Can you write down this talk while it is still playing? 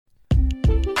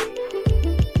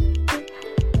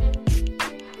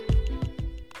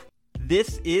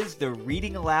This is the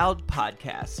Reading Aloud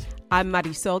podcast. I'm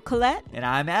Marisol Colette. And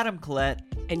I'm Adam Colette.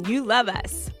 And you love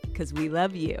us, because we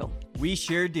love you. We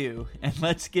sure do. And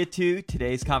let's get to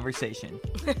today's conversation.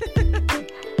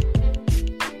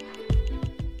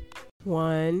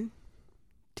 1,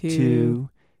 2,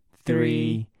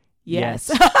 3,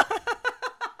 yes.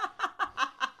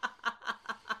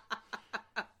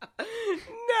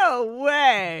 No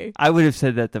way. I would have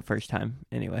said that the first time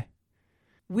anyway.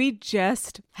 We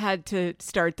just had to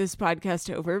start this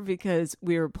podcast over because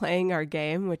we were playing our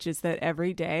game, which is that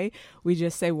every day we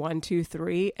just say 1, 2,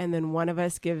 3, and then one of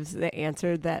us gives the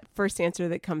answer, that first answer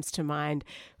that comes to mind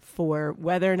for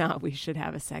whether or not we should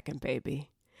have a second baby.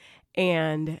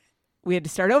 And we had to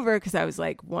start over because I was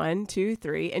like 1, 2,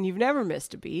 3, and you've never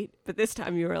missed a beat, but this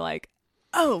time you were like,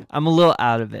 oh. I'm a little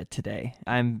out of it today.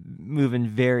 I'm moving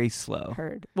very slow.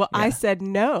 Heard. Well, Yeah. I said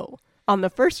no on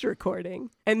the first recording.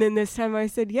 And then this time I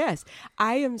said yes.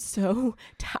 I am so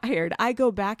tired. I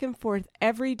go back and forth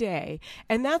every day.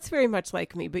 And that's very much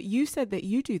like me. But you said that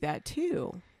you do that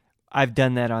too. I've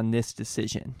done that on this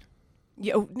decision.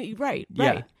 Yeah, right.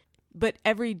 Yeah. But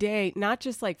every day, not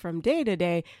just like from day to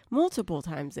day, multiple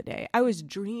times a day. I was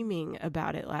dreaming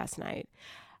about it last night.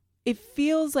 It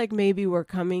feels like maybe we're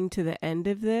coming to the end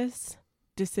of this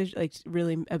decision, like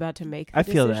really about to make the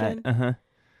decision. I feel that. Uh-huh.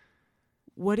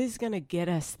 What is going to get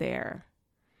us there?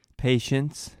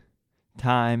 Patience,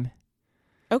 time.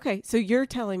 Okay, so you're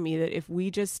telling me that if we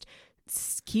just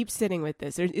keep sitting with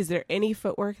this, is there any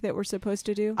footwork that we're supposed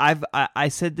to do? I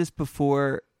said this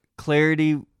before,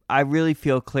 clarity, I really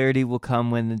feel clarity will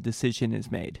come when the decision is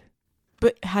made.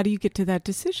 But how do you get to that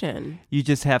decision? You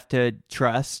just have to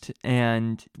trust,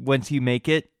 and once you make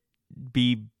it,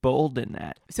 be bold in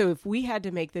that. So if we had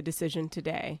to make the decision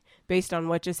today based on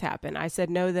what just happened, I said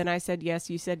no, then I said yes,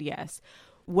 you said yes.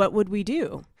 What would we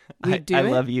do? We'd do I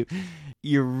it? love you.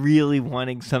 You're really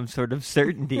wanting some sort of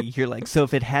certainty. You're like, so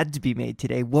if it had to be made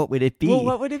today, what would it be? Well,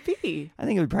 what would it be? I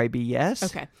think it would probably be yes.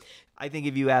 Okay. I think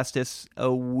if you asked us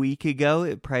a week ago,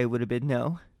 it probably would have been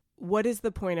no. What is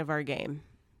the point of our game?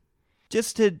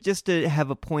 Just to have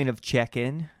a point of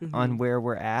check-in on where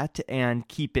we're at and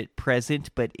keep it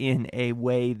present, but in a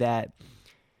way that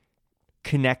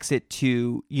connects it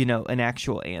to, an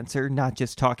actual answer, not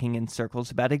just talking in circles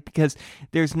about it, because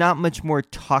there's not much more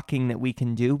talking that we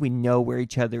can do. We know where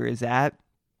each other is at.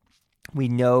 We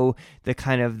know the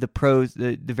kind of the pros,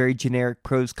 the very generic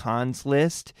pros cons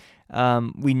list.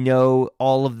 We know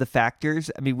all of the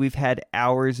factors. I mean, we've had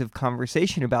hours of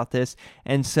conversation about this.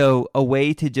 And so a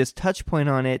way to just touch point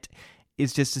on it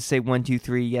is just to say 1, 2,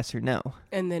 3, yes or no.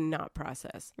 And then not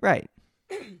process. Right.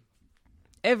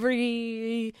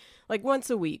 Once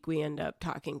a week, we end up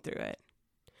talking through it.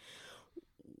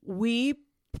 We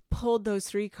pulled those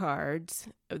 3 cards,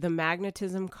 the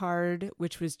magnetism card,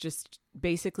 which was just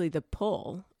basically the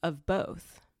pull of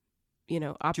both,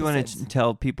 opposites. Do you want to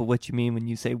tell people what you mean when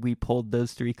you say we pulled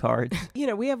those 3 cards?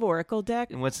 We have Oracle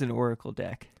deck. And what's an Oracle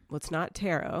deck? Well, it's not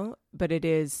tarot, but it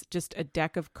is just a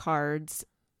deck of cards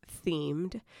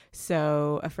themed.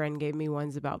 So a friend gave me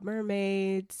ones about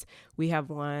mermaids. We have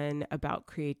one about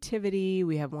creativity.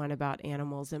 We have one about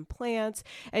animals and plants.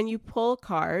 And you pull a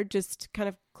card, just kind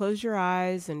of close your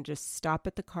eyes and just stop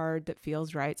at the card that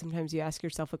feels right. Sometimes you ask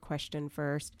yourself a question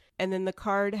first, and then the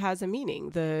card has a meaning.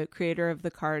 The creator of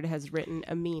the card has written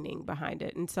a meaning behind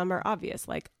it. And some are obvious,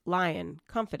 like lion,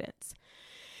 confidence,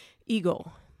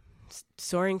 eagle,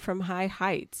 soaring from high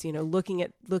heights, looking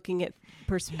at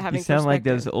having You sound like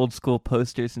those perspective. old school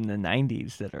posters in the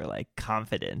 90s that are like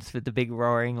confidence with the big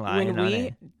roaring lion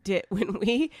on it. When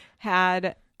we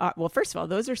had, well, first of all,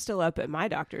 those are still up at my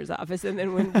doctor's office. And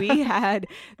then when we had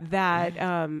that,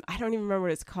 I don't even remember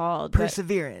what it's called.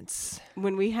 Perseverance.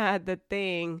 When we had the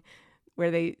thing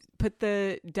where they put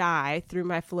the dye through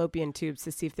my fallopian tubes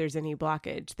to see if there's any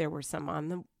blockage, there were some on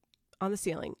the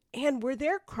ceiling. And were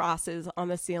there crosses on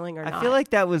the ceiling or not? I feel like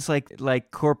that was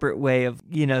like corporate way of,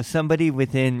 somebody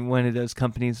within one of those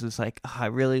companies was like, oh, I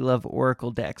really love Oracle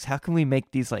decks. How can we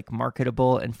make these like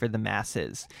marketable and for the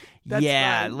masses? That's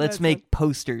fun. Let's make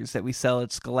posters that we sell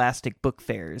at Scholastic book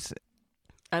fairs.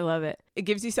 I love it. It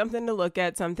gives you something to look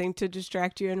at, something to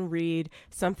distract you and read,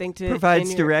 something to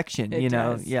provides direction, It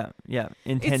does. Yeah.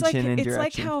 Intention and direction. It's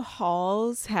like how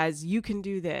Halls has, you can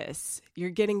do this. You're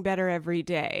getting better every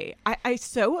day. I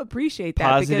so appreciate that.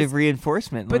 Positive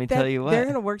reinforcement, let me tell you what. They're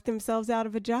going to work themselves out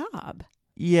of a job.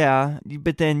 Yeah,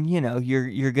 but then,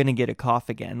 you're going to get a cough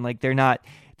again. Like they're not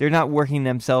working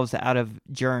themselves out of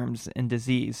germs and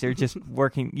disease. They're just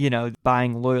working,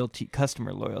 buying loyalty,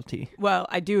 customer loyalty. Well,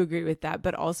 I do agree with that,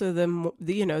 but also the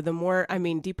more, I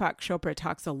mean, Deepak Chopra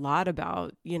talks a lot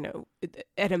about,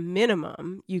 at a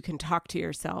minimum, you can talk to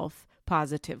yourself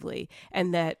positively,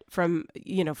 and that from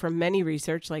many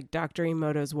research like Dr.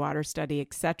 Emoto's water study,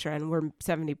 etc., and we're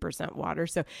 70% water,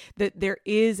 so that there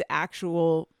is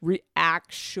actual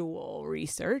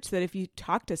research that if you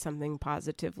talk to something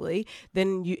positively,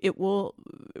 then it will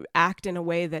act in a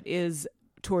way that is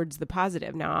towards the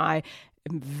positive. Now, I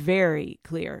am very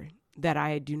clear that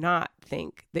I do not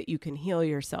think that you can heal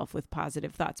yourself with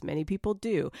positive thoughts. Many people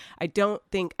do. I don't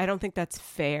think that's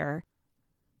fair.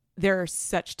 There are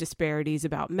such disparities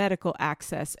about medical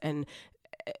access and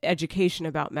education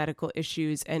about medical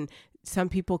issues, and some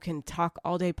people can talk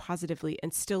all day positively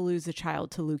and still lose a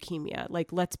child to leukemia.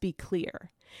 Like, let's be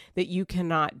clear that you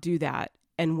cannot do that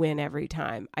and win every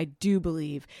time. I do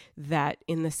believe that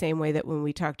in the same way that when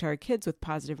we talk to our kids with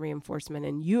positive reinforcement,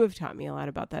 and you have taught me a lot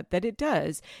about that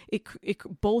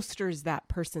it bolsters that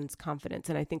person's confidence.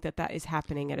 And I think that is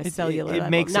happening at a cellular level,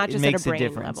 not just at a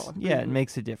brain level. Yeah, It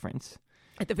makes a difference.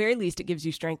 At the very least, it gives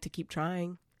you strength to keep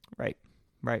trying. Right.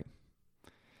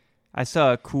 I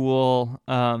saw a cool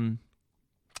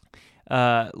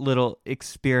little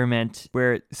experiment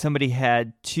where somebody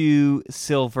had 2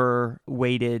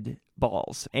 silver-weighted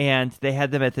balls, and they had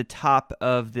them at the top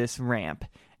of this ramp.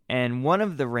 And one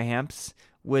of the ramps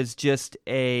was just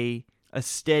a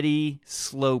steady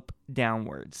slope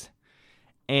downwards.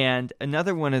 And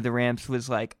another one of the ramps was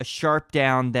like a sharp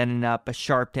down, then an up, a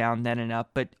sharp down, then an up,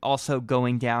 but also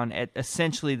going down at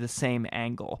essentially the same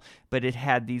angle. But it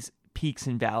had these peaks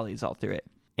and valleys all through it.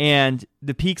 And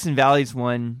the peaks and valleys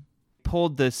one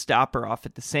pulled the stopper off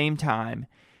at the same time,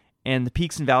 and the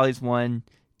peaks and valleys one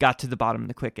got to the bottom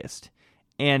the quickest.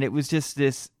 And it was just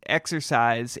this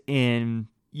exercise in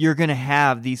you're going to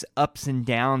have these ups and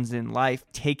downs in life.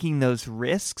 Taking those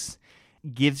risks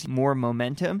gives more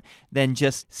momentum than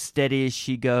just steady as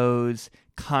she goes,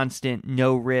 constant,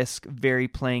 no risk, very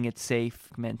playing it safe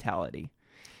mentality.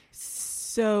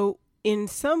 So in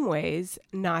some ways,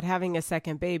 not having a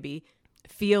second baby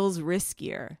feels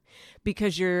riskier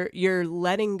because you're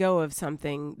letting go of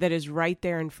something that is right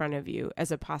there in front of you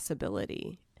as a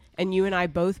possibility. And you and I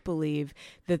both believe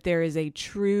that there is a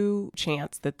true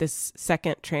chance that this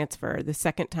second transfer, the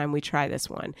second time we try this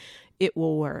one, it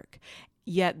will work.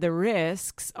 Yet the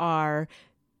risks are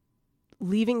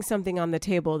leaving something on the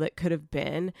table that could have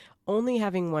been only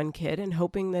having one kid and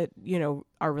hoping that,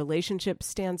 our relationship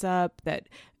stands up, that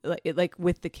like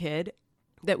with the kid,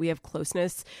 that we have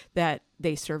closeness, that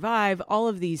they survive, all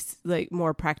of these like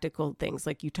more practical things,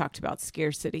 like you talked about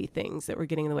scarcity things that were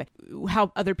getting in the way,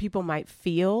 how other people might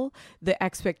feel, the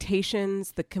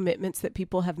expectations, the commitments that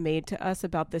people have made to us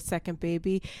about the second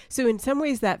baby. So in some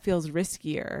ways that feels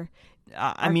riskier.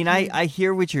 I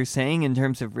hear what you're saying in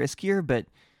terms of riskier, but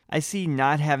I see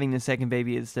not having the second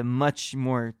baby as the much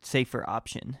more safer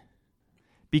option.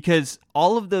 Because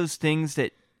all of those things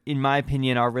that, in my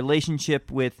opinion, our relationship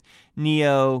with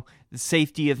Neo, the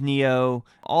safety of Neo,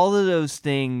 all of those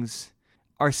things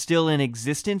are still in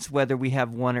existence whether we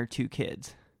have 1 or 2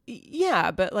 kids.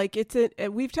 Yeah, but like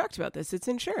we've talked about this, it's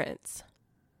insurance.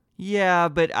 Yeah,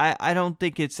 but I don't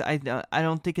think I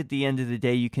don't think at the end of the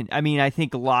day you can, I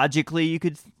think logically you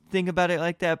could think about it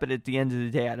like that, but at the end of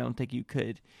the day I don't think you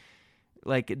could.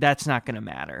 Like, that's not going to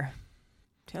matter.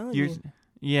 Telling you.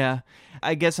 Yeah,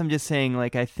 I guess I'm just saying,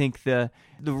 like, I think the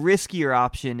riskier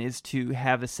option is to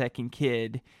have a second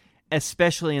kid,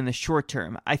 especially in the short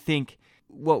term. I think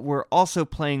what we're also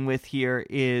playing with here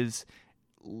is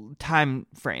time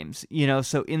frames,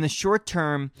 so in the short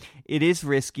term, it is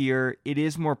riskier, it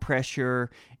is more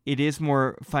pressure, it is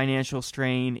more financial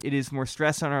strain, it is more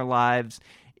stress on our lives.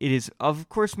 It is, of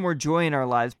course, more joy in our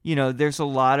lives. There's a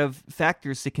lot of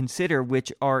factors to consider,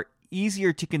 which are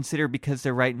easier to consider because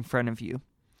they're right in front of you.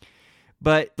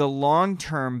 But the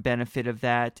long-term benefit of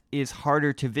that is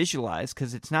harder to visualize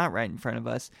because it's not right in front of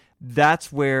us.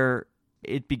 That's where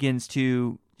it begins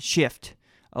to shift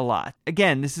a lot.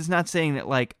 Again, this is not saying that,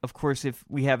 like, of course, if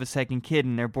we have a second kid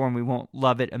and they're born, we won't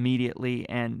love it immediately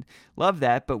and love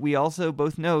that. But we also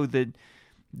both know that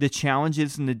the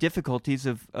challenges and the difficulties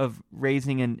of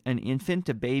raising an infant,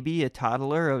 a baby, a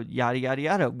toddler, a yada, yada,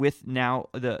 yada, with now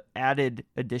the added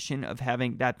addition of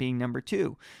having that being number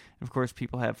 2. Of course,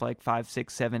 people have like 5,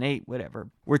 6, 7, 8, whatever.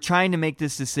 We're trying to make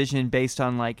this decision based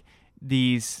on like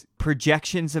these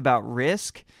projections about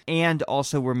risk, and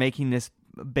also we're making this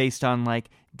based on like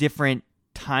different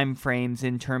time frames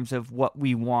in terms of what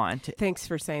we want. Thanks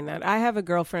for saying that. I have a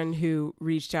girlfriend who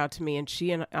reached out to me, and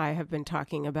she and I have been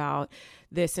talking about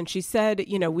this. And she said,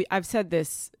 I've said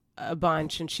this a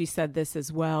bunch, and she said this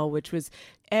as well, which was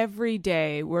every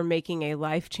day we're making a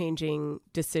life-changing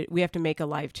decision. We have to make a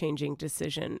life-changing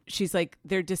decision. She's like,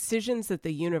 they're decisions that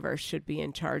the universe should be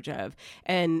in charge of.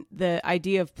 And the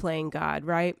idea of playing God,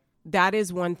 right? That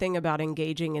is one thing about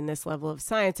engaging in this level of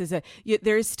science, is that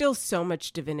there is still so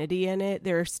much divinity in it.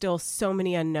 There are still so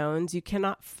many unknowns. You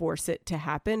cannot force it to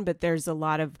happen, but there's a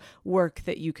lot of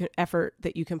effort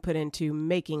that you can put into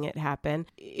making it happen.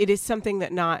 It is something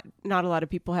that not a lot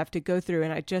of people have to go through.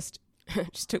 And I just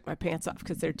took my pants off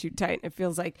because they're too tight. It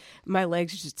feels like my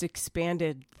legs just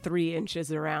expanded 3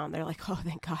 inches around. They're like, oh,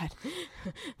 thank God.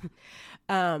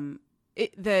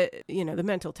 The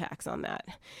mental tax on that.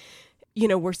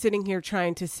 We're sitting here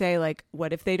trying to say, like,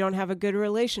 what if they don't have a good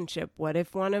relationship? What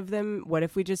if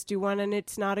we just do one and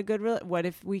it's not a good, what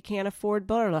if we can't afford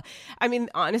blah, blah, blah? I mean,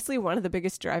 honestly, one of the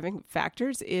biggest driving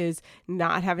factors is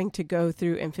not having to go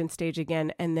through infant stage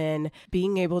again, and then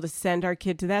being able to send our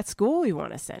kid to that school we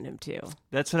want to send him to.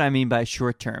 That's what I mean by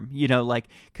short term,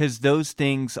 because those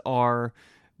things are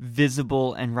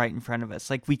visible and right in front of us.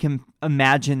 Like, we can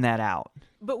imagine that out.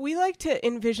 But we like to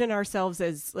envision ourselves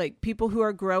as like people who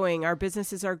are growing. Our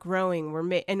businesses are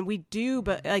growing. And we do,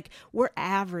 but like, we're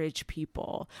average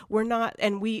people. We're not,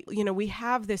 and we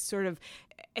have this sort of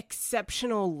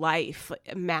exceptional life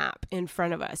map in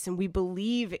front of us, and we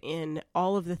believe in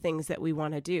all of the things that we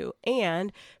want to do.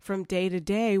 And from day to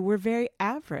day, we're very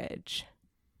average.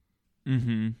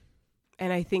 Mm-hmm.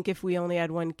 And I think if we only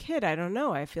had one kid, I don't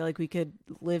know, I feel like we could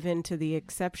live into the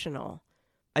exceptional.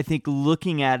 I think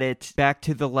looking at it back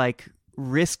to the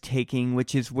risk taking,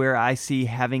 which is where I see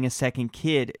having a second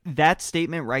kid, that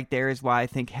statement right there is why I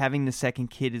think having the second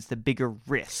kid is the bigger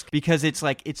risk, because it's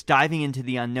diving into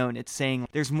the unknown. It's saying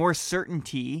there's more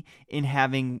certainty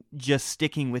in just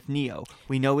sticking with Neo.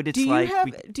 We know what it's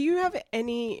like. Do you have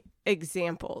any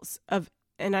examples of,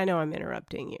 and I know I'm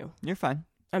interrupting you. You're fine.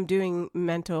 I'm doing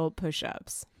mental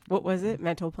push-ups. What was it?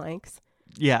 Mental planks?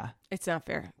 Yeah. It's not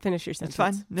fair. Finish your sentence. It's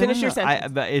fine. Finish your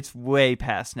sentence. But it's way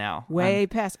past now. Way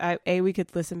past. A, we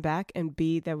could listen back, and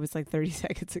B, that was like 30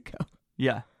 seconds ago.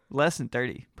 Yeah. Less than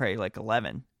 30. Probably like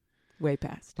 11. Way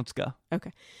past. Let's go.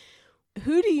 Okay.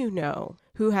 Who do you know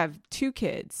who have 2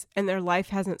 kids and their life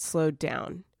hasn't slowed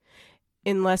down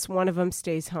unless one of them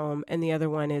stays home and the other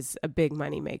one is a big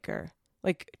money maker?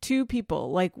 Like 2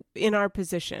 people, like in our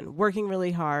position, working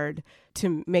really hard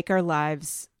to make our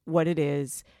lives what it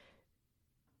is,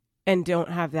 and don't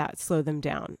have that slow them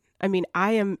down. I mean,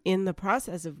 I am in the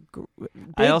process of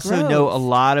I also growth. know a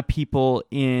lot of people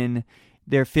in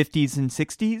their 50s and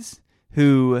 60s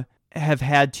who have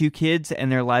had 2 kids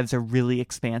and their lives are really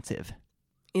expansive.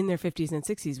 In their 50s and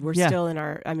 60s. We're still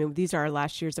in these are our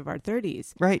last years of our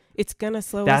 30s. Right. It's going to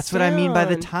slow us That's what down. I mean by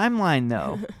the timeline,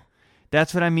 though.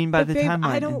 That's what I mean by the timeline.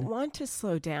 I don't want to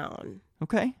slow down.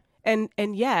 Okay. And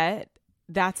yet,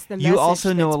 that's the message. You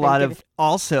also know a lot given. of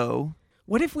also.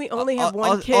 What if we only have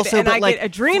one kid also, and I get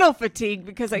adrenal fatigue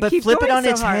because I keep flip going it on so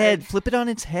its hard? head. Flip it on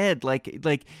its head. Like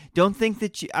don't think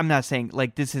that you. I'm not saying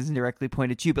this isn't directly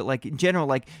pointed at you, but in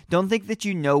general, don't think that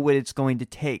you know what it's going to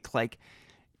take.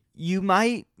 You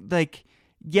might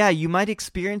you might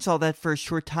experience all that for a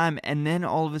short time, and then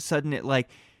all of a sudden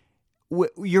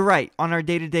you're right. On our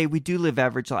day-to-day, we do live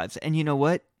average lives. And you know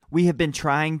what? We have been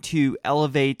trying to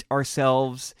elevate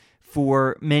ourselves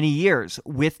for many years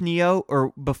with Neo,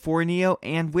 or before Neo,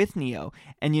 and with Neo.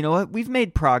 And you know what? We've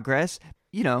made progress.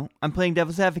 I'm playing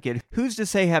devil's advocate. Who's to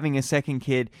say having a second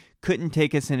kid couldn't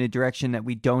take us in a direction that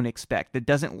we don't expect, that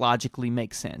doesn't logically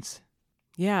make sense?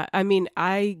 Yeah, I mean,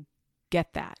 I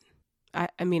get that.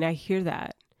 I mean, I hear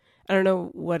that. I don't know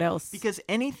what else. Because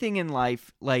anything in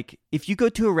life, if you go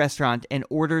to a restaurant and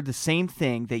order the same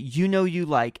thing that you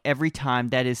like every time,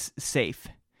 that is safe.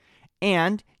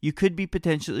 And you could be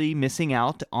potentially missing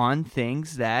out on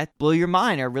things that blow your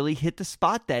mind or really hit the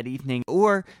spot that evening.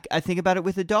 Or I think about it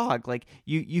with a dog.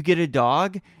 You get a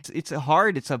dog, it's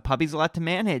hard. It's a puppy's a lot to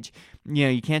manage.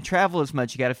 You can't travel as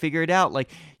much. You got to figure it out.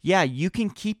 You can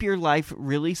keep your life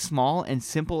really small and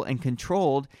simple and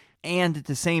controlled. And at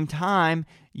the same time,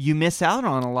 you miss out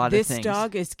on a lot of things. This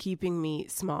dog is keeping me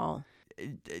small.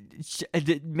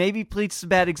 Maybe Pleat's a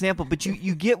bad example, but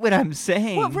you get what I'm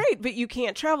saying. Well, right, but you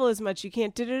can't travel as much. You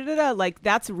can't da-da-da-da.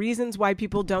 That's reasons why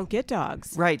people don't get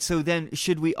dogs. Right, so then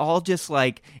should we all just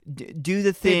do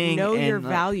the thing? Know and your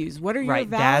values. What are your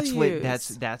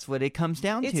values? That's what it comes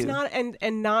down to. It's not,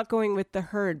 and not going with the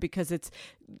herd, because it's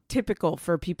typical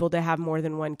for people to have more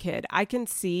than one kid. I can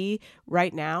see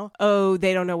right now,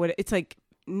 they don't know what it's like.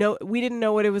 we didn't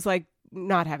know what it was like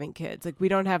not having kids. Like, we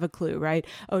don't have a clue, right?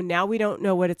 Oh, now we don't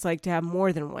know what it's like to have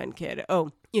more than one kid.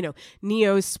 Oh,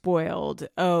 Neo's spoiled.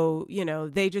 Oh,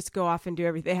 they just go off and do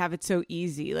everything. They have it so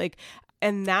easy. Like,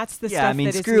 and that's the stuff. Yeah, I mean,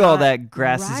 that screw all that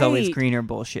grass is always right. greener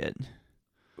bullshit.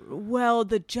 Well,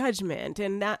 the judgment,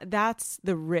 and that's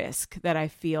the risk that I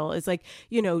feel is like,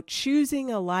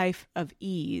 choosing a life of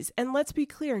ease. And let's be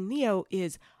clear, Neo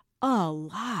is a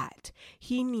lot.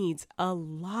 He needs a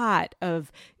lot of,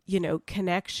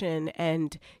 connection,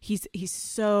 and he's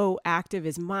so active,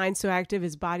 his mind's so active,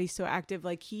 his body's so active.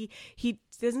 Like he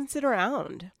doesn't sit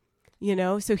around,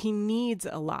 so he needs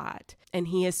a lot, and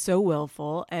he is so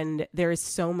willful, and there is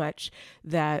so much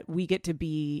that we get to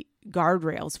be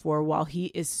guardrails for while he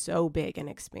is so big and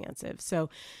expansive. So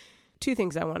two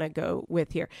things I want to go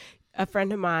with here. A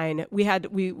friend of mine,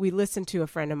 we listened to a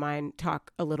friend of mine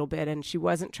talk a little bit, and she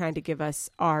wasn't trying to give us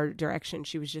our direction.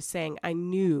 She was just saying, I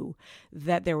knew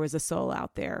that there was a soul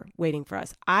out there waiting for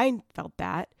us. I felt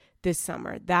that this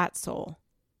summer. That soul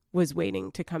was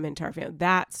waiting to come into our family.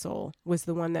 That soul was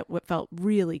the one that felt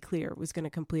really clear was going to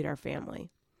complete our family.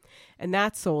 And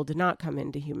that soul did not come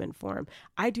into human form.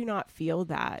 I do not feel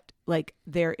that like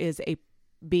there is a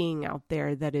being out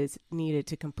there that is needed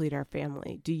to complete our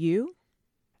family. Do you?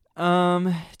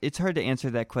 It's hard to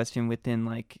answer that question within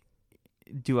like,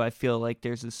 do I feel like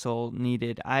there's a soul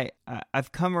needed?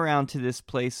 I've come around to this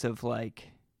place of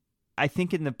like, I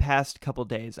think in the past couple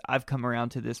days, I've come around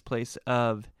to this place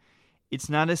of, it's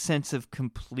not a sense of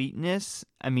completeness.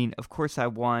 I mean, of course I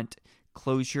want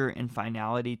closure and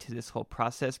finality to this whole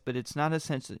process, but it's not a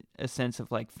sense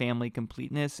of like family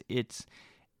completeness. It's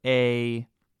a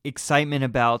excitement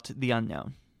about the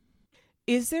unknown.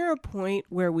 Is there a point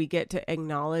where we get to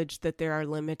acknowledge that there are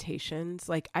limitations?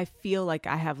 Like, I feel like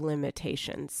I have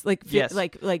limitations, like yes,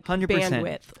 like 100%,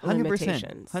 bandwidth 100%,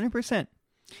 limitations. 100%.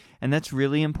 And that's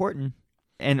really important.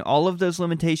 And all of those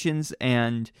limitations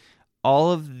and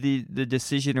all of the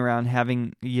decision around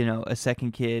having, a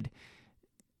second kid,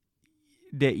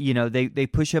 that they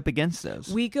push up against those.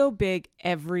 We go big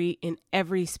in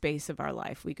every space of our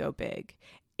life. We go big.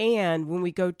 And when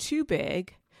we go too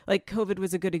big, like COVID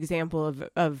was a good example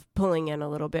of pulling in a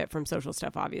little bit from social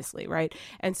stuff, obviously, right?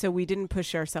 And so we didn't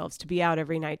push ourselves to be out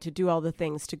every night, to do all the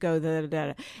things, to go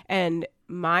and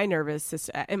my nervous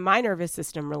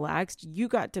system relaxed. You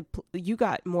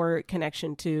got more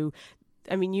connection to.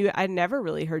 I mean, I never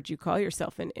really heard you call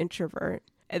yourself an introvert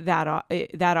that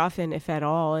often, if at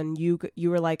all. And you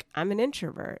were like, I'm an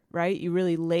introvert, right? You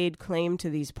really laid claim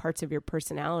to these parts of your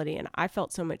personality. And I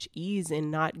felt so much ease in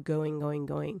not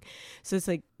going. So it's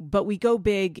like, but we go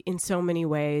big in so many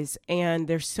ways, and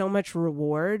there's so much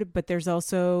reward, but there's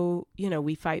also,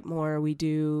 we fight more. We're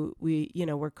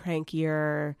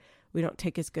crankier. We don't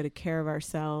take as good a care of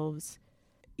ourselves.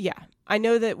 Yeah, I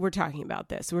know that we're talking about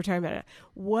this. We're talking about it.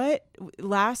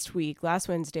 Last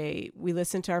Wednesday, we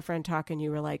listened to our friend talk, and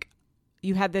you were like,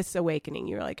 you had this awakening.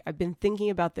 You were like, I've been thinking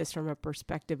about this from a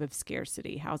perspective of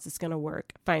scarcity. How's this going to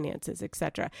work? Finances,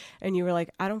 etc. And you were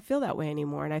like, I don't feel that way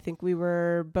anymore. And I think we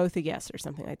were both a yes or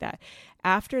something like that.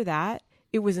 After that,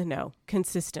 it was a no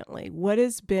consistently. What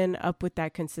has been up with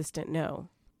that consistent no?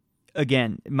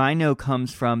 Again, my no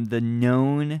comes from the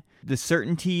known, the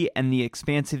certainty and the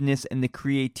expansiveness and the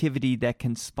creativity that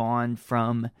can spawn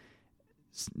from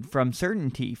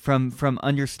certainty, from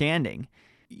understanding.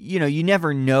 You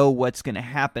never know what's going to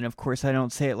happen. Of course, I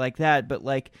don't say it like that, but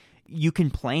like you can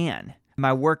plan.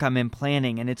 My work, I'm in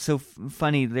planning, and it's so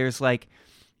funny. There's like,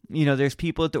 there's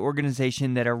people at the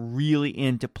organization that are really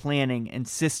into planning and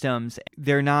systems.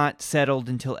 They're not settled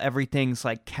until everything's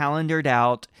like calendared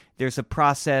out. There's a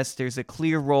process, there's a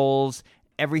clear roles,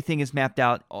 everything is mapped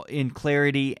out in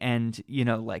clarity, and,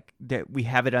 like that we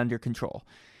have it under control.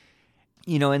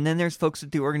 And then there's folks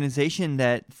at the organization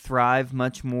that thrive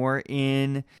much more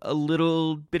in a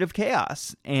little bit of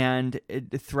chaos and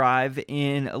thrive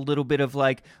in a little bit of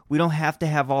like, we don't have to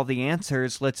have all the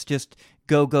answers. Let's just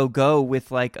go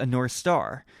with like a North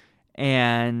Star.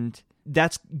 And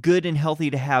that's good and healthy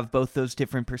to have both those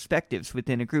different perspectives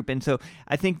within a group. And so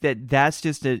I think that that's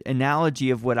just an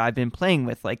analogy of what I've been playing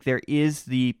with. Like there is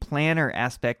the planner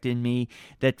aspect in me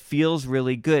that feels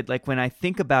really good. Like when I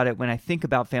think about it, when I think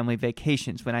about family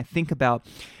vacations, when I think about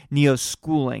Neo's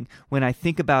schooling, when I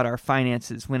think about our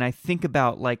finances, when I think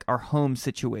about like our home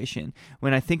situation,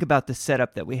 when I think about the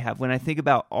setup that we have, when I think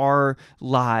about our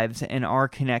lives and our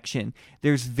connection,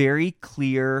 there's very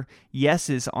clear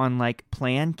yeses on like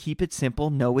plan, keep it simple,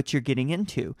 know what you're getting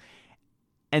into.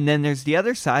 And then there's the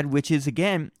other side, which is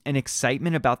again an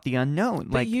excitement about the unknown.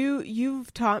 But like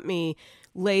you've taught me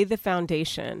lay the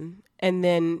foundation and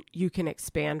then you can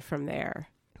expand from there.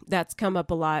 That's come up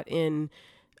a lot in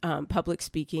public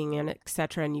speaking and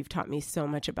etc. And you've taught me so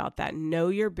much about that. Know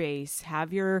your base,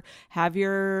 have your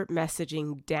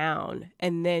messaging down,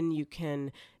 and then you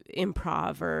can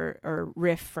improv or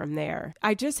riff from there.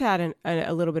 I just had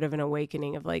a little bit of an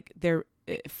awakening of like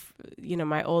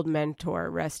my old mentor,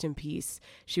 rest in peace.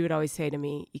 She would always say to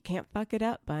me, "You can't fuck it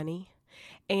up, bunny."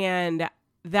 And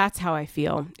that's how I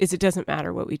feel, is it doesn't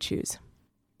matter what we choose.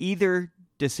 Either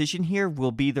decision here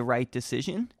will be the right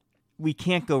decision. We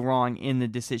can't go wrong in the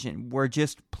decision. We're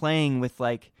just playing with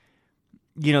like,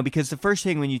 because the first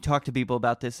thing when you talk to people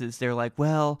about this is they're like,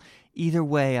 well, either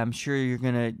way, I'm sure you're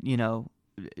going to,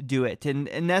 do it.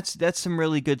 And that's some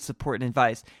really good support and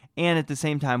advice. And at the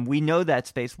same time, we know that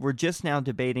space. We're just now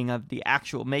debating of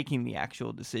making the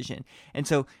actual decision. And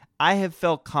so I have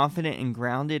felt confident and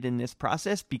grounded in this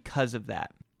process because of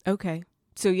that. Okay.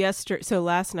 So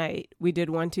last night we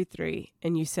did 1, 2, 3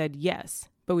 and you said yes,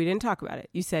 but we didn't talk about it.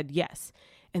 You said yes.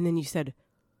 And then you said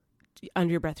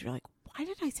under your breath, you're like, why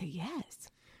did I say yes?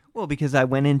 Well, because I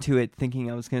went into it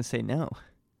thinking I was going to say no.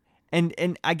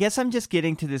 And I guess I'm just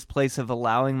getting to this place of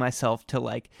allowing myself to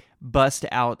like bust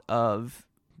out of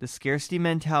the scarcity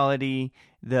mentality,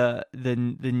 the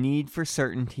need for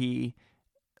certainty.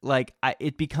 Like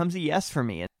it becomes a yes for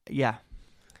me. Yeah.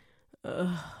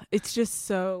 It's just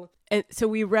so. And so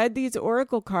we read these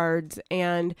oracle cards,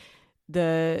 and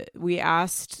we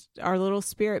asked our little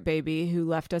spirit baby who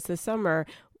left us this summer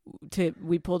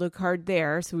we pulled a card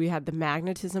there. So we had the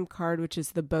magnetism card, which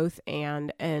is the both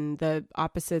and the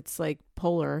opposites, like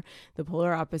the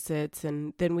polar opposites.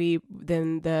 And then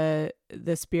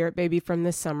the spirit baby from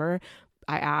this summer,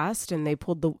 I asked, and they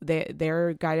pulled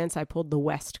their guidance. I pulled the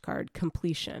West card,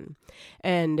 completion.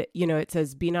 And, it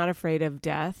says, be not afraid of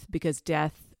death, because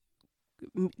death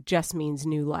just means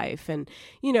new life. And,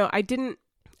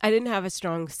 I didn't have a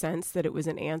strong sense that it was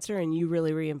an answer, and you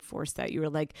really reinforced that. You were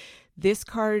like, this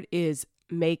card is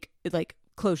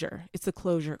closure. It's a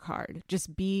closure card.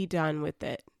 Just be done with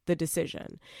it, the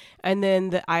decision. And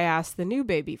then I asked the new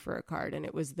baby for a card, and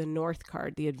it was the North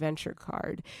card, the adventure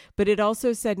card. But it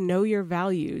also said, know your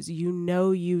values. And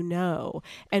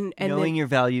knowing your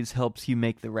values helps you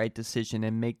make the right decision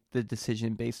and make the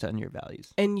decision based on your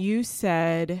values. And you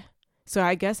said... So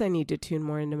I guess I need to tune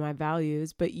more into my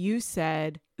values, but you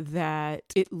said that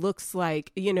it looks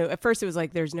like, at first it was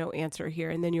like, there's no answer here.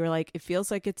 And then you were like, it feels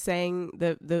like it's saying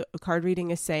the card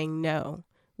reading is saying no.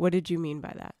 What did you mean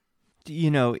by that?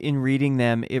 In reading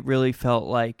them, it really felt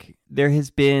like there has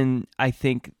been, I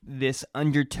think, this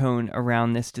undertone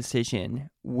around this decision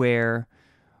where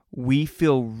we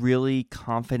feel really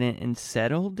confident and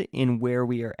settled in where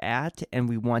we are at, and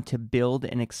we want to build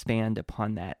and expand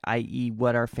upon that, i.e.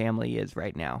 what our family is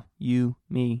right now. You,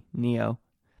 me, Neo,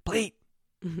 Pleat.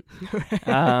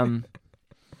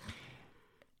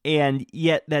 And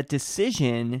yet that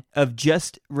decision of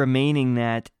just remaining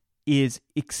that is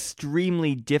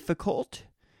extremely difficult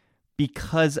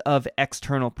because of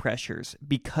external pressures,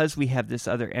 because we have this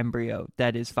other embryo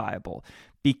that is viable,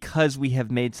 because we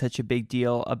have made such a big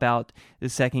deal about the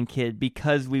second kid,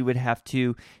 because we would have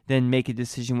to then make a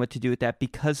decision what to do with that,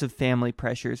 because of family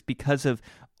pressures, because of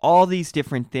all these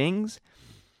different things.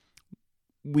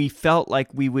 We felt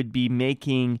like we would be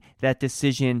making that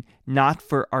decision not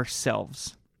for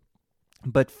ourselves,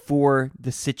 but for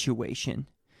the situation.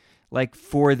 Like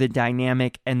for the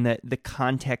dynamic and the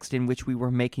context in which we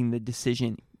were making the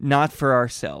decision, not for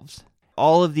ourselves.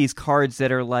 All of these cards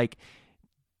that are like,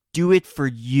 do it for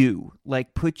you.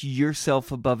 Like, put yourself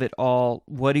above it all.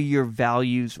 What are your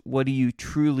values? What do you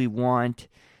truly want?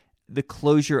 The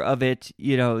closure of it,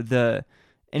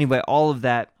 anyway, all of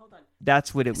that. Hold on.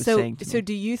 That's what it was saying to me. So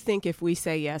do you think if we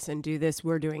say yes and do this,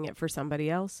 we're doing it for somebody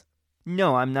else?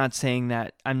 No, I'm not saying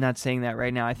that. I'm not saying that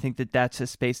right now. I think that's a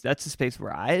space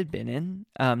where I had been in,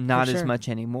 not as much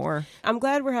anymore. I'm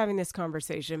glad we're having this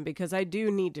conversation, because I do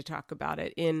need to talk about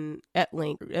it at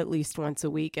length at least once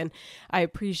a week. And I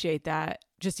appreciate that.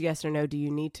 Just yes or no. Do you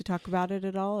need to talk about it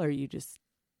at all? Or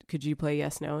could you play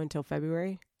yes, no until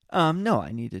February? No,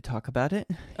 I need to talk about it.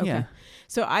 Okay. Yeah.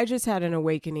 So I just had an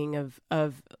awakening of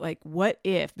like, what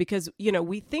if, because,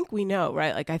 we think we know,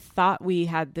 right? Like I thought we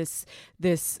had this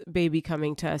baby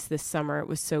coming to us this summer. It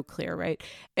was so clear, right?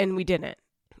 And we didn't.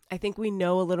 I think we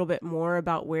know a little bit more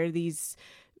about where these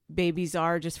babies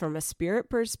are just from a spirit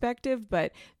perspective,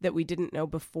 but that we didn't know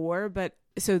before. But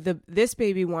so this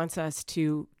baby wants us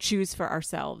to choose for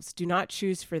ourselves. Do not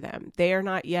choose for them. They are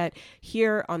not yet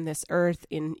here on this earth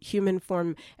in human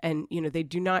form, and they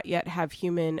do not yet have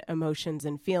human emotions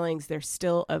and feelings. They're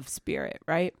still of spirit,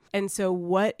 right? And so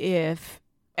what if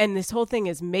And this whole thing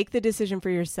is make the decision for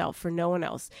yourself, for no one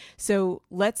else. So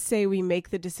let's say we make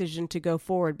the decision to go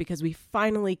forward because we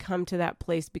finally come to that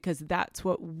place because that's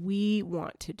what we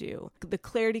want to do. The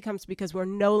clarity comes because we're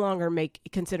no longer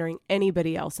considering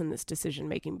anybody else in this decision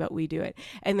making, but we do it.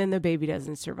 And then the baby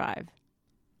doesn't survive.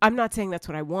 I'm not saying that's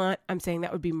what I want. I'm saying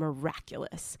that would be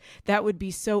miraculous. That would be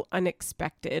so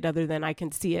unexpected, other than I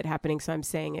can see it happening. So I'm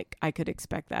saying I could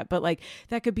expect that. But like,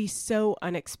 that could be so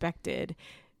unexpected.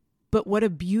 But what a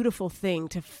beautiful thing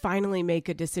to finally make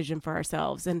a decision for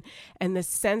ourselves. And the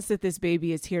sense that this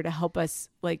baby is here to help us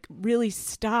like really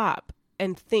stop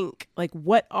and think, like,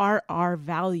 what are our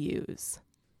values?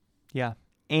 Yeah.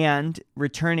 And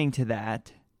returning to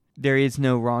that, there is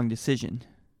no wrong decision.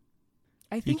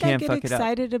 I think I get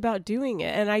excited about doing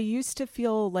it. And I used to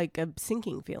feel like a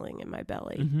sinking feeling in my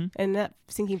belly. Mm-hmm. And that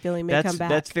sinking feeling may come back.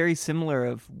 That's very similar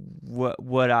of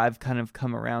what I've kind of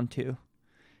come around to.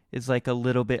 Is like a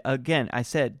little bit, again, I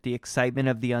said, the excitement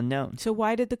of the unknown. So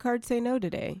why did the card say no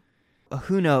today?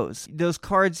 Who knows? Those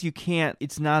cards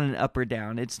it's not an up or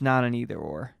down. It's not an either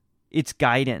or. It's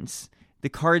guidance. The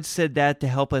cards said that to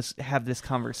help us have this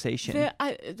conversation.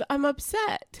 I'm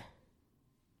upset.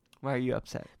 Why are you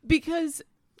upset? Because,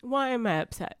 why am I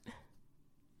upset?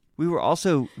 We were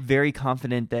also very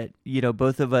confident that,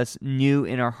 both of us knew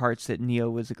in our hearts that Neo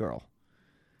was a girl.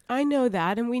 I know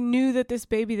that, and we knew that this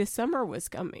baby this summer was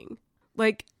coming.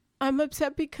 Like, I'm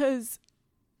upset because,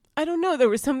 I don't know, there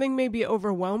was something maybe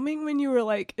overwhelming when you were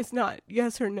like, it's not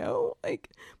yes or no, like,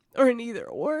 or an either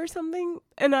or something.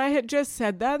 And I had just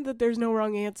said that there's no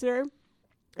wrong answer.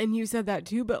 And you said that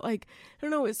too, but like, I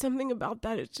don't know, it's something about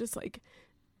that. It's just like,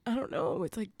 I don't know.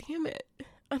 It's like, damn it.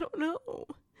 I don't know.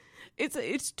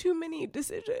 It's too many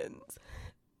decisions.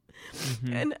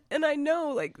 Mm-hmm. And I know,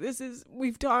 like,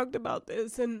 we've talked about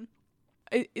this, and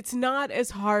it's not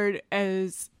as hard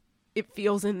as it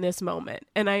feels in this moment.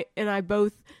 And I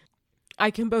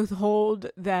can both hold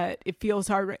that it feels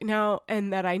hard right now,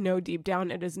 and that I know deep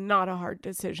down it is not a hard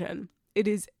decision. It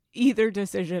is, either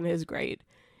decision is great.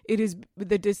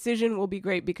 The decision will be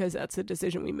great because that's the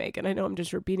decision we make. And I know I'm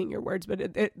just repeating your words,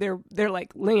 but they're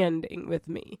like landing with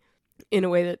me in a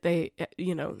way that they,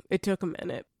 it took a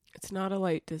minute. It's not a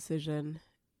light decision.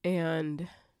 And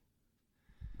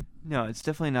no, it's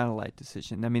definitely not a light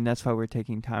decision. I mean, that's why we're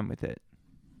taking time with it.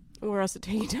 We're also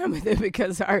taking time with it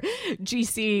because our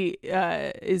GC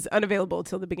is unavailable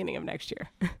till the beginning of next year.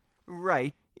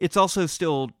 Right. It's also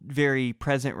still very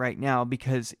present right now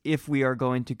because if we are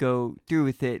going to go through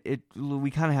with it, we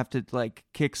kind of have to like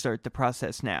kickstart the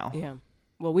process now. Yeah.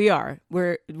 Well, we are.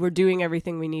 We're doing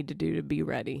everything we need to do to be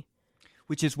ready.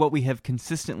 Which is what we have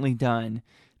consistently done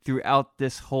throughout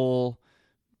this whole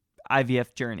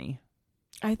IVF journey.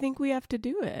 I think we have to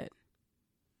do it.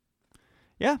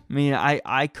 Yeah. I mean,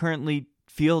 I currently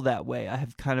feel that way. I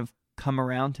have kind of come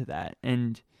around to that.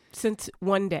 And since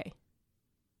one day.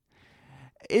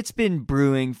 It's been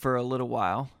brewing for a little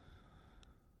while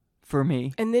for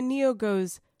me. And then Neo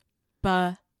goes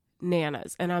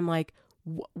bananas. And I'm like,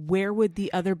 where would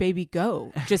the other baby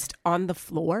go? Just on the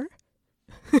floor?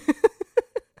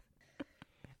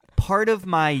 Part of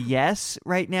my yes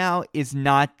right now is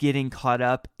not getting caught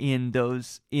up in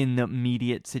the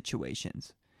immediate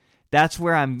situations. That's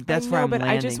where I'm landing.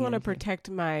 I just want to protect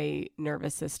my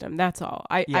nervous system. That's all.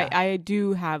 I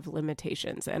do have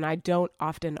limitations, and I don't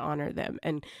often honor them.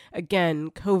 And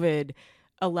again, COVID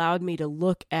allowed me to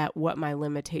look at what my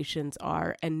limitations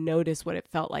are and notice what it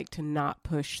felt like to not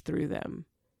push through them.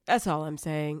 That's all I'm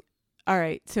saying. All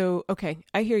right. So, okay.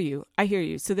 I hear you.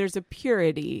 So there's a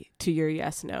purity to your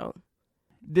yes, no.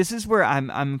 This is where I'm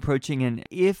approaching, and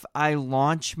if I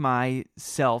launch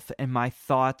myself and my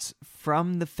thoughts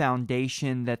from the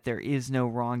foundation that there is no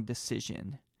wrong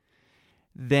decision,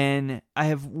 then I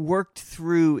have worked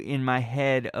through in my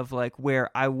head of like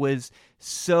where I was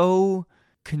so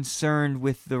concerned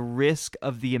with the risk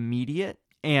of the immediate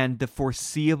and the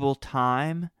foreseeable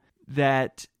time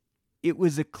that it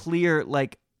was a clear,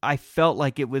 like, I felt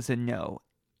like it was a no.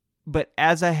 But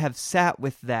as I have sat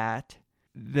with that,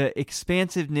 the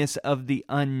expansiveness of the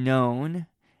unknown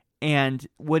and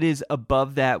what is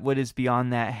above that, what is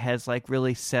beyond that has like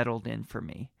really settled in for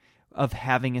me of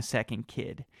having a second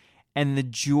kid and the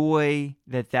joy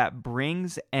that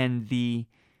brings and the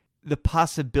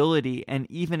possibility,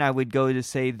 and even I would go to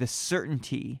say the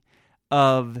certainty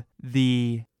of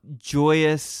the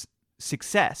joyous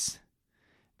success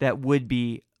that would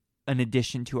be an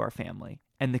addition to our family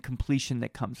and the completion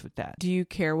that comes with that. Do you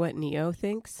care what Neo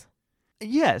thinks?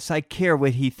 Yes, I care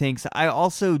what he thinks. I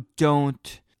also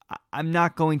I'm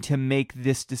not going to make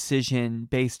this decision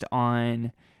based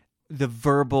on the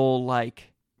verbal,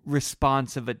 like,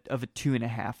 response of a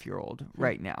 2.5-year-old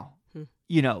right now. Hmm.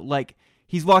 You know, like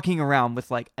he's walking around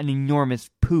with like an enormous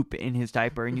poop in his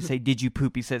diaper and you say, "Did you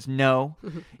poop?" He says, "No."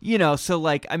 You know, so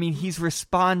like, I mean, he's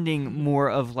responding more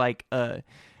of like an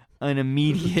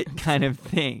immediate kind of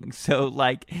thing. So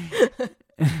like,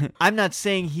 I'm not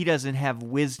saying he doesn't have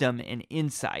wisdom and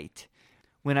insight.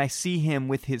 When I see him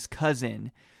with his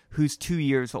cousin, who's 2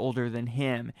 years older than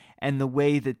him, and the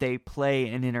way that they play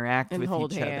and interact with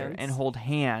each other and hold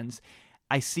hands,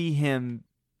 I see him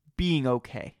being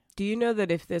okay. Do you know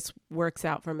that if this works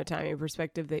out from a timing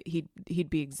perspective, that he'd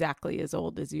be exactly as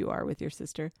old as you are with your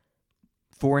sister?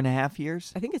 4.5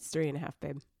 years? I think it's 3.5,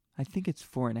 babe. I think it's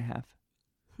 4.5.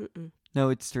 Mm-mm. No,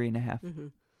 it's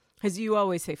 3.5. Because you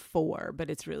always say 4,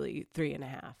 but it's really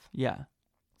 3.5. Yeah,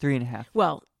 3.5.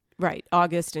 Well, right.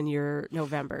 August and you're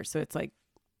November. So it's like,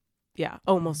 yeah,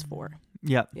 almost 4.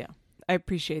 Yep. Yeah. I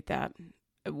appreciate that.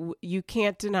 You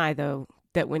can't deny, though,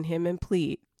 that when him and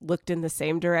Pleat looked in the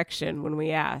same direction when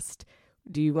we asked,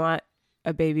 "Do you want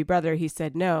a baby brother?" He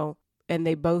said no. And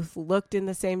they both looked in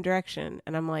the same direction.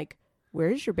 And I'm like,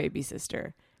 "Where's your baby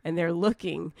sister?" And they're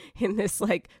looking in this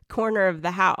like corner of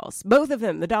the house. Both of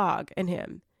them, the dog and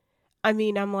him. I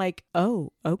mean, I'm like,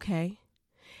 oh, okay.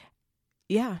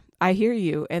 Yeah, I hear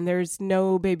you. And there's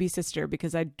no baby sister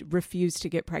because I refuse to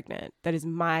get pregnant. That is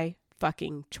my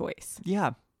fucking choice.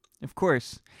 Yeah, of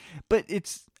course. But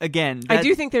it's, again... I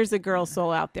do think there's a girl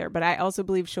soul out there, but I also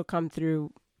believe she'll come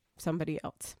through somebody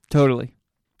else. Totally.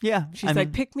 Yeah. She's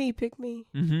like, pick me, pick me.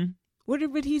 Mm-hmm.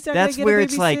 But he's not that's gonna get where a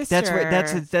it's baby like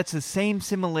sister. that's the same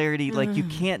similarity. Like you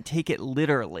can't take it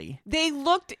literally. They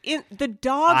looked in the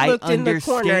dog looked in the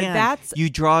corner. That's you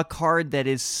draw a card that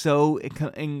is so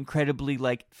incredibly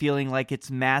like feeling like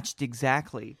it's matched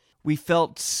exactly. We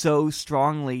felt so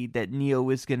strongly that Neo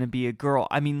was going to be a girl.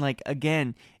 I mean, like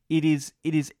again, it is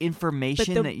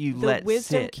information that you let sit. The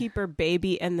wisdom keeper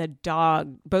baby and the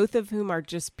dog, both of whom are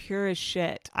just pure as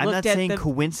shit. I'm not saying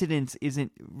coincidence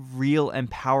isn't real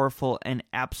and powerful and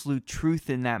absolute truth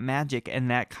in that magic and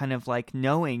that kind of like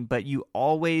knowing, but you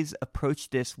always approach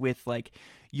this with like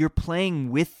you're playing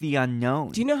with the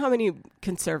unknown. Do you know how many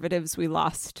conservatives we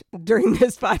lost during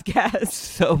this podcast?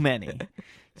 So many.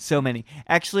 So many.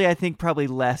 Actually, I think probably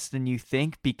less than you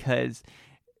think because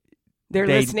they're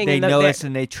listening. They know us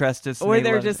and they trust us. Or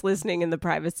they're just listening in the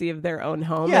privacy of their own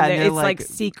home. Yeah, and it's like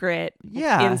secret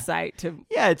insight to.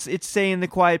 Yeah, it's saying the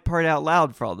quiet part out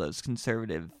loud for all those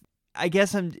conservative. I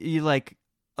guess you like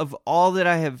of all that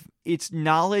I have. It's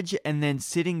knowledge, and then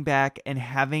sitting back and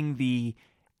having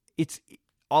it's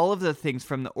all of the things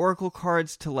from the oracle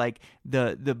cards to like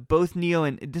the both Neo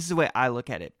and this is the way I look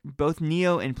at it. Both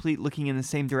Neo and Pleat looking in the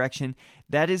same direction.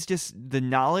 That is just the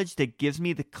knowledge that gives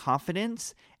me the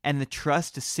confidence and the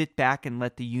trust to sit back and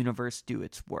let the universe do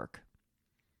its work.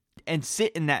 And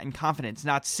sit in that in confidence,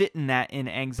 not sit in that in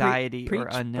anxiety or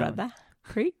unknown. Brother.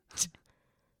 Preach.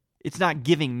 It's not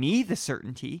giving me the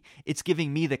certainty. It's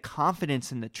giving me the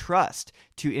confidence and the trust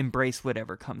to embrace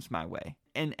whatever comes my way.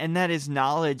 And that is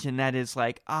knowledge, and that is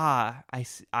like, I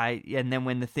and then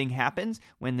when the thing happens,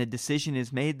 when the decision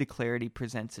is made, the clarity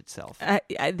presents itself.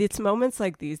 It's moments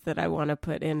like these that I want to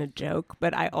put in a joke,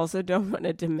 but I also don't want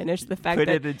to diminish the fact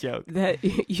that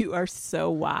you are so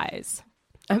wise.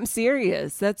 I'm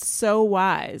serious. That's so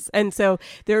wise. And so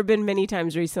there have been many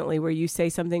times recently where you say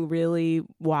something really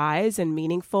wise and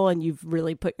meaningful and you've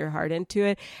really put your heart into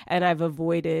it. And I've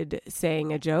avoided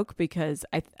saying a joke because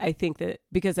I think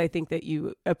that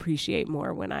you appreciate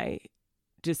more when I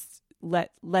just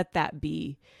let that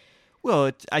be.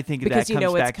 Well, I think because that you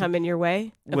know what's back coming your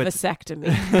way? A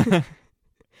vasectomy.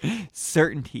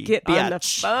 Certainty. Get on the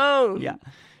phone. Yeah.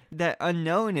 That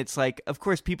unknown, it's like, of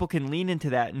course, people can lean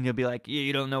into that and you'll be like,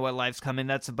 you don't know what life's coming.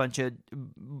 That's a bunch of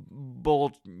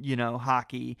bull,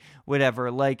 hockey,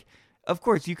 whatever. Like, of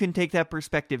course, you can take that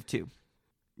perspective too.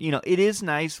 It is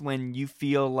nice when you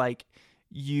feel like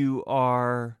you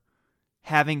are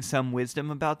having some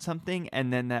wisdom about something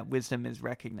and then that wisdom is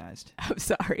recognized. I'm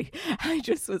sorry. I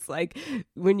just was like,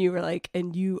 when you were like,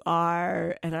 and you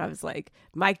are, and I was like,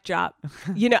 mic drop.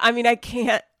 I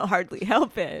can't hardly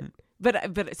help it.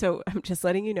 But so I'm just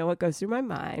letting you know what goes through my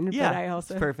mind. Yeah, but I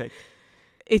also, it's perfect.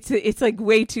 It's like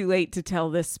way too late to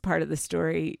tell this part of the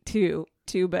story too.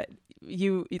 But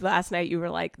you last night you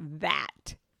were like,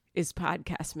 that is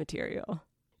podcast material.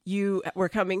 You were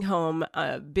coming home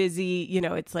busy.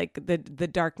 It's like the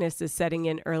darkness is setting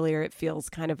in earlier. It feels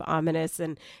kind of ominous,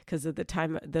 and because of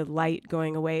the light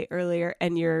going away earlier,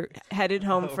 and you're headed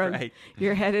home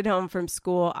you're headed home from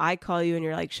school. I call you and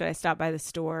you're like, should I stop by the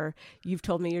store? You've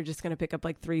told me you're just going to pick up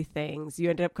like 3 things. You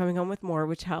ended up coming home with more,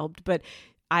 which helped. But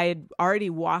I had already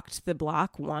walked the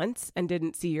block once and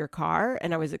didn't see your car,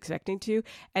 and I was expecting to.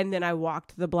 And then I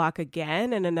walked the block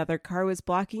again and another car was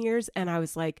blocking yours. And I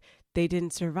was like, they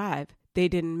didn't survive. They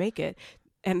didn't make it.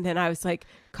 And then I was like,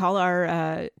 call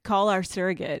our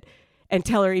surrogate and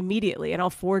tell her immediately, and I'll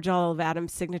forge all of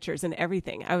Adam's signatures and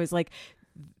everything. I was like,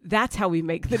 that's how we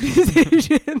make the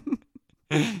decision.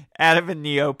 Adam and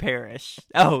Neo perish.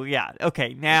 Oh, yeah.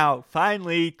 Okay, now,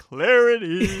 finally,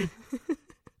 clarity.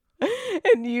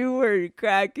 And you were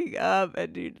cracking up,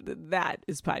 and dude, that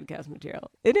is podcast material.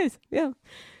 It is, yeah.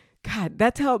 God,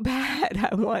 that's how bad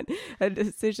I want a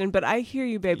decision. But I hear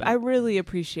you, babe. I really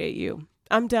appreciate you.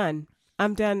 I'm done.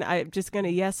 I'm just going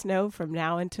to yes, no from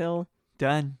now until...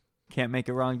 Done. Can't make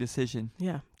a wrong decision.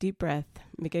 Yeah. Deep breath.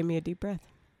 It gave me a deep breath.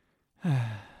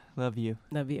 Love you.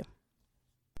 Love you.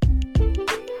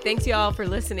 Thanks, y'all, for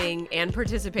listening and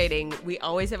participating. We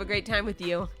always have a great time with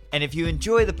you. And if you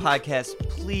enjoy the podcast,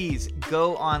 please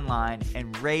go online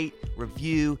and rate,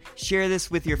 review, share this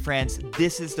with your friends.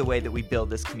 This is the way that we build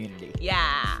this community.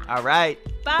 Yeah. All right.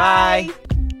 Bye.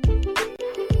 Bye.